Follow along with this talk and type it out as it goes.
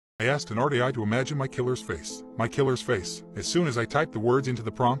I asked an AI to imagine my killer's face. My killer's face. As soon as I typed the words into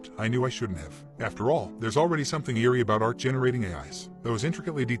the prompt, I knew I shouldn't have. After all, there's already something eerie about art-generating AIs. Those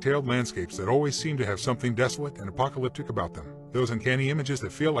intricately detailed landscapes that always seem to have something desolate and apocalyptic about them. Those uncanny images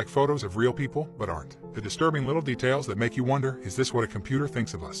that feel like photos of real people, but aren't. The disturbing little details that make you wonder, is this what a computer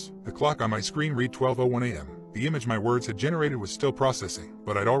thinks of us? The clock on my screen read 12:01 a.m. The image my words had generated was still processing,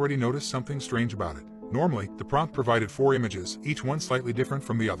 but I'd already noticed something strange about it. Normally, the prompt provided 4 images, each one slightly different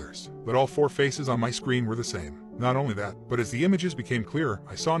from the others. But all 4 faces on my screen were the same. Not only that, but as the images became clearer,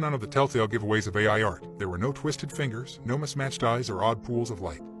 I saw none of the telltale giveaways of AI art. There were no twisted fingers, no mismatched eyes or odd pools of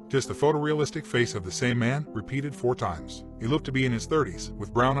light. Just the photorealistic face of the same man, repeated 4 times. He looked to be in his 30s,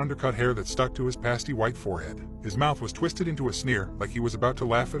 with brown undercut hair that stuck to his pasty white forehead. His mouth was twisted into a sneer, like he was about to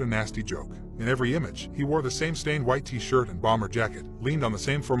laugh at a nasty joke. In every image, he wore the same stained white t-shirt and bomber jacket, leaned on the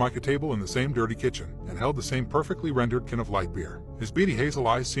same formica table in the same dirty kitchen, and held the same perfectly rendered can of light beer. His beady hazel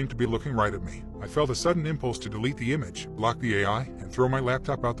eyes seemed to be looking right at me. I felt a sudden impulse to delete the image, block the AI, and throw my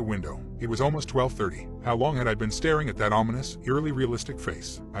laptop out the window. It was almost 12:30. How long had I been staring at that ominous, eerily realistic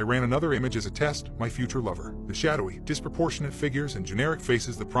face? I ran another image as a test, my future lover. The shadowy, disproportionate figures and generic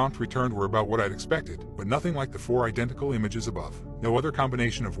faces the prompt returned were about what I'd expected, but nothing like the 4 identical images above. No other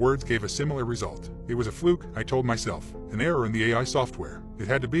combination of words gave a similar result. It was a fluke, I told myself. An error in the AI software. It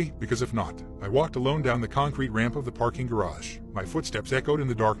had to be, because if not, I walked alone down the concrete ramp of the parking garage. My footsteps echoed in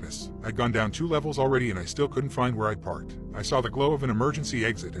the darkness. I'd gone down 2 levels already and I still couldn't find where I'd parked. I saw the glow of an emergency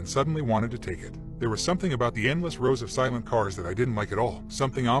exit and suddenly wanted to take it. There was something about the endless rows of silent cars that I didn't like at all.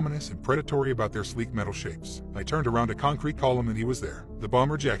 Something ominous and predatory about their sleek metal shapes. I turned around a concrete column and he was there. The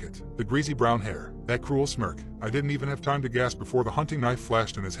bomber jacket, the greasy brown hair, that cruel smirk. I didn't even have time to gasp before the hunting knife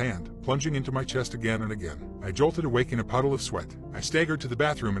flashed in his hand, plunging into my chest again and again. I jolted awake in a puddle of sweat. I staggered to the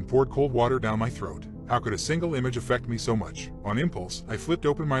bathroom and poured cold water down my throat. How could a single image affect me so much? On impulse, I flipped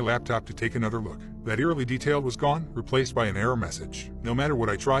open my laptop to take another look. That eerily detail was gone, replaced by an error message. No matter what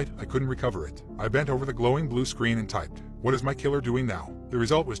I tried, I couldn't recover it. I bent over the glowing blue screen and typed, "What is my killer doing now?" The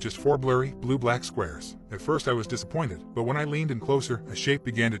result was just 4 blurry, blue-black squares. At first I was disappointed, but when I leaned in closer, a shape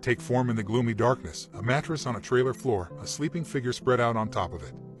began to take form in the gloomy darkness. A mattress on a trailer floor, a sleeping figure spread out on top of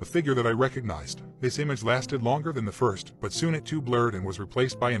it. A figure that I recognized. This image lasted longer than the first, but soon it too blurred and was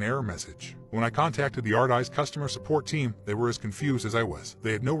replaced by an error message. When I contacted the ArtEye's customer support team, they were as confused as I was.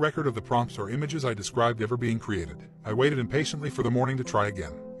 They had no record of the prompts or images I described ever being created. I waited impatiently for the morning to try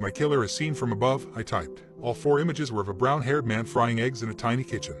again. "My killer is seen from above," I typed. All 4 images were of a brown-haired man frying eggs in a tiny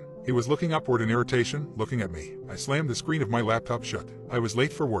kitchen. He was looking upward in irritation, looking at me. I slammed the screen of my laptop shut. I was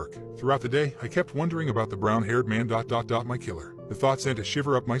late for work. Throughout the day, I kept wondering about the brown-haired man. My killer. The thought sent a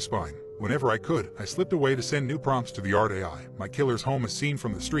shiver up my spine. Whenever I could, I slipped away to send new prompts to the art AI. My killer's home is seen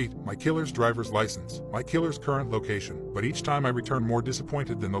from the street, my killer's driver's license, my killer's current location. But each time I returned more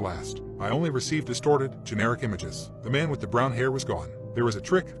disappointed than the last. I only received distorted, generic images. The man with the brown hair was gone. There was a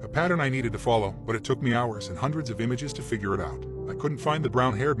trick, a pattern I needed to follow, but it took me hours and hundreds of images to figure it out. I couldn't find the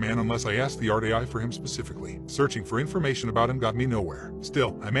brown-haired man unless I asked the art AI for him specifically. Searching for information about him got me nowhere.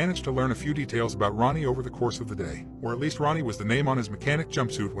 Still, I managed to learn a few details about Ronnie over the course of the day. Or at least Ronnie was the name on his mechanic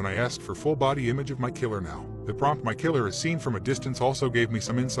jumpsuit when I asked for full-body image of my killer now. The prompt "my killer is seen from a distance" also gave me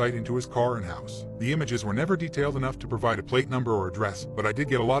some insight into his car and house. The images were never detailed enough to provide a plate number or address, but I did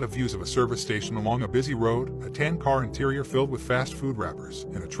get a lot of views of a service station along a busy road, a tan-car interior filled with fast food wrappers,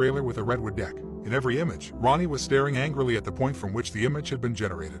 and a trailer with a redwood deck. In every image, Ronnie was staring angrily at the point from which the image had been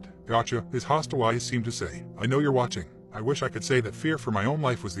generated. "Gotcha," his hostile eyes seemed to say. "I know you're watching." I wish I could say that fear for my own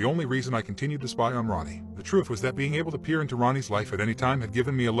life was the only reason I continued to spy on Ronnie. The truth was that being able to peer into Ronnie's life at any time had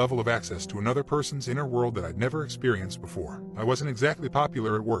given me a level of access to another person's inner world that I'd never experienced before. I wasn't exactly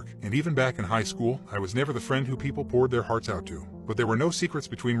popular at work, and even back in high school, I was never the friend who people poured their hearts out to. But there were no secrets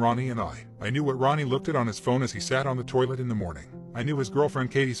between Ronnie and I. I knew what Ronnie looked at on his phone as he sat on the toilet in the morning. I knew his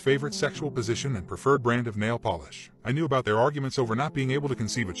girlfriend Katie's favorite sexual position and preferred brand of nail polish. I knew about their arguments over not being able to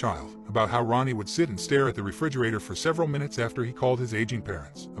conceive a child, about how Ronnie would sit and stare at the refrigerator for several minutes after he called his aging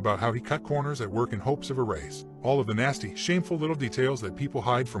parents, about how he cut corners at work in hopes of a raise. All of the nasty, shameful little details that people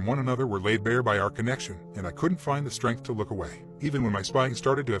hide from one another were laid bare by our connection, and I couldn't find the strength to look away. Even when my spying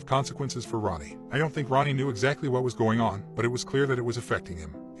started to have consequences for Ronnie. I don't think Ronnie knew exactly what was going on, but it was clear that it was affecting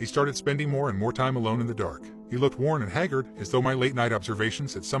him. He started spending more and more time alone in the dark. He looked worn and haggard, as though my late-night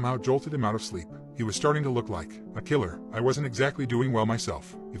observations had somehow jolted him out of sleep. He was starting to look like a killer. I wasn't exactly doing well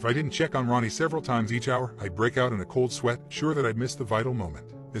myself. If I didn't check on Ronnie several times each hour, I'd break out in a cold sweat, sure that I'd missed the vital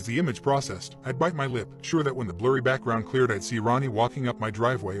moment. As the image processed, I'd bite my lip, sure that when the blurry background cleared I'd see Ronnie walking up my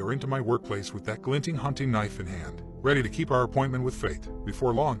driveway or into my workplace with that glinting hunting knife in hand. ready to keep our appointment with fate.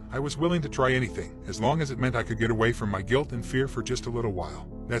 Before long, I was willing to try anything, as long as it meant I could get away from my guilt and fear for just a little while.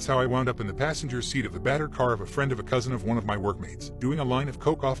 That's how I wound up in the passenger seat of the battered car of a friend of a cousin of one of my workmates, doing a line of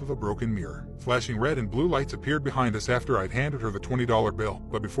coke off of a broken mirror. Flashing red and blue lights appeared behind us after I'd handed her the $20 bill,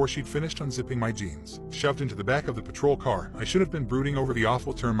 but before she'd finished unzipping my jeans. Shoved into the back of the patrol car, I should have been brooding over the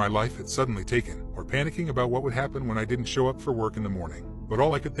awful turn my life had suddenly taken, or panicking about what would happen when I didn't show up for work in the morning. But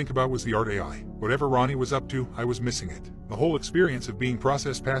all I could think about was the art AI. Whatever Ronnie was up to, I was missing it. The whole experience of being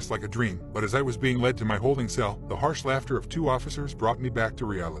processed passed like a dream, but as I was being led to my holding cell, the harsh laughter of two officers brought me back to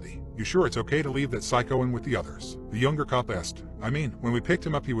reality. "You sure it's okay to leave that psycho in with the others?" the younger cop asked. I mean, when we picked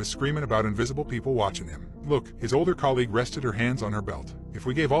him up he was screaming about invisible people watching him. Look, his older colleague rested her hands on her belt. If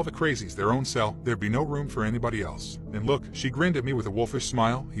we gave all the crazies their own cell, there'd be no room for anybody else. And look, she grinned at me with a wolfish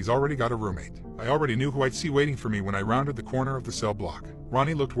smile, he's already got a roommate. I already knew who I'd see waiting for me when I rounded the corner of the cell block.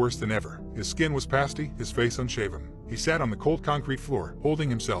 Ronnie looked worse than ever. His skin was pasty, his face unshaven. He sat on the cold concrete floor, holding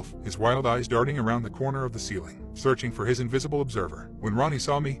himself, his wild eyes darting around the corner of the ceiling, searching for his invisible observer. When Ronnie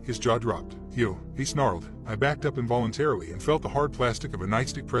saw me, his jaw dropped. "You," he snarled. I backed up involuntarily and felt the hard plastic of a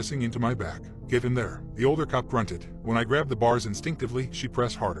nightstick pressing into my back. "Get in there," the older cop grunted. When I grabbed the bars instinctively, she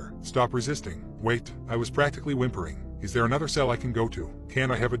pressed harder. "Stop resisting." "Wait," I was practically whimpering. "Is there another cell I can go to?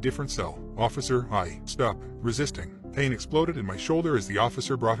 Can't I have a different cell?" "Officer, stop resisting." Pain exploded in my shoulder as the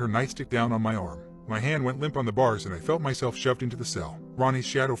officer brought her nightstick down on my arm. My hand went limp on the bars and I felt myself shoved into the cell. Ronnie's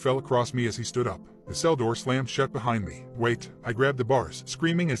shadow fell across me as he stood up. The cell door slammed shut behind me. "Wait," I grabbed the bars,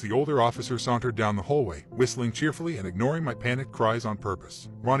 screaming as the older officer sauntered down the hallway, whistling cheerfully and ignoring my panicked cries on purpose.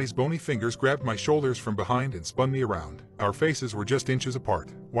 Ronnie's bony fingers grabbed my shoulders from behind and spun me around. Our faces were just inches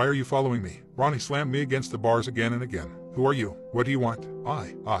apart. "Why are you following me?" Ronnie slammed me against the bars again and again. "Who are you? What do you want?"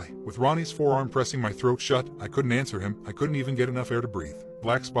 With Ronnie's forearm pressing my throat shut, I couldn't answer him. I couldn't even get enough air to breathe.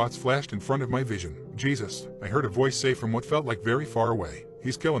 Black spots flashed in front of my vision. "Jesus," I heard a voice say from what felt like very far away.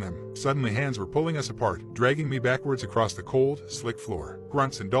 "He's killing him." Suddenly hands were pulling us apart, dragging me backwards across the cold, slick floor.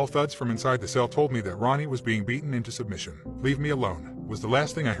 Grunts and dull thuds from inside the cell told me that Ronnie was being beaten into submission. "Leave me alone," was the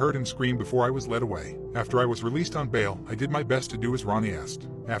last thing I heard him scream before I was led away. After I was released on bail, I did my best to do as Ronnie asked.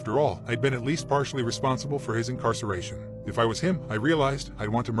 After all, I'd been at least partially responsible for his incarceration. If I was him, I realized I'd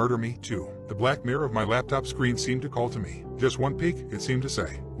want to murder me, too. The black mirror of my laptop screen seemed to call to me. Just one peek, it seemed to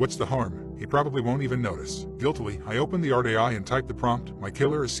say. "What's the harm? He probably won't even notice." Guiltily, I opened the art AI and typed the prompt, "My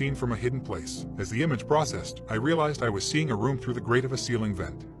killer is seen from a hidden place." As the image processed, I realized I was seeing a room through the grate of a ceiling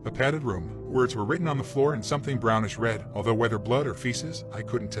vent. A padded room. Words were written on the floor in something brownish red, although whether blood or feces, I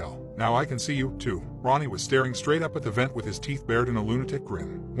couldn't tell. "Now I can see you, too." Ronnie was staring straight up at the vent with his teeth bared in a lunatic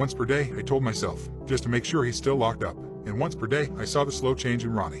grin. Once per day, I told myself, just to make sure he's still locked up. And once per day, I saw the slow change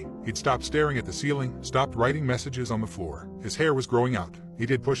in Ronnie. He'd stopped staring at the ceiling, stopped writing messages on the floor. His hair was growing out. He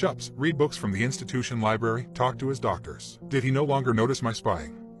did push-ups, read books from the institution library, talk to his doctors. Did he no longer notice my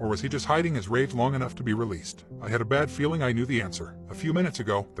spying? Or was he just hiding his rage long enough to be released? I had a bad feeling I knew the answer. A few minutes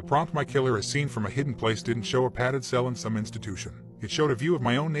ago, the prompt "My killer is seen from a hidden place" didn't show a padded cell in some institution. It showed a view of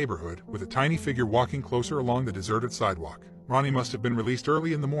my own neighborhood, with a tiny figure walking closer along the deserted sidewalk. Ronnie must have been released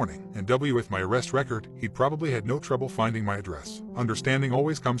early in the morning, and with my arrest record, he'd probably had no trouble finding my address. Understanding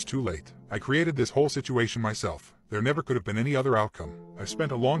always comes too late. I created this whole situation myself. There never could have been any other outcome. I've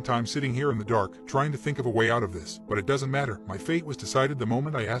spent a long time sitting here in the dark, trying to think of a way out of this, but it doesn't matter. My fate was decided the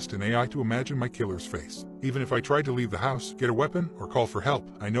moment I asked an AI to imagine my killer's face. Even if I tried to leave the house, get a weapon, or call for help,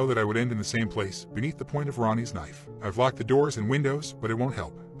 I know that I would end in the same place, beneath the point of Ronnie's knife. I've locked the doors and windows, but it won't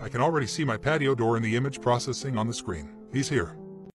help. I can already see my patio door in the image processing on the screen. He's here.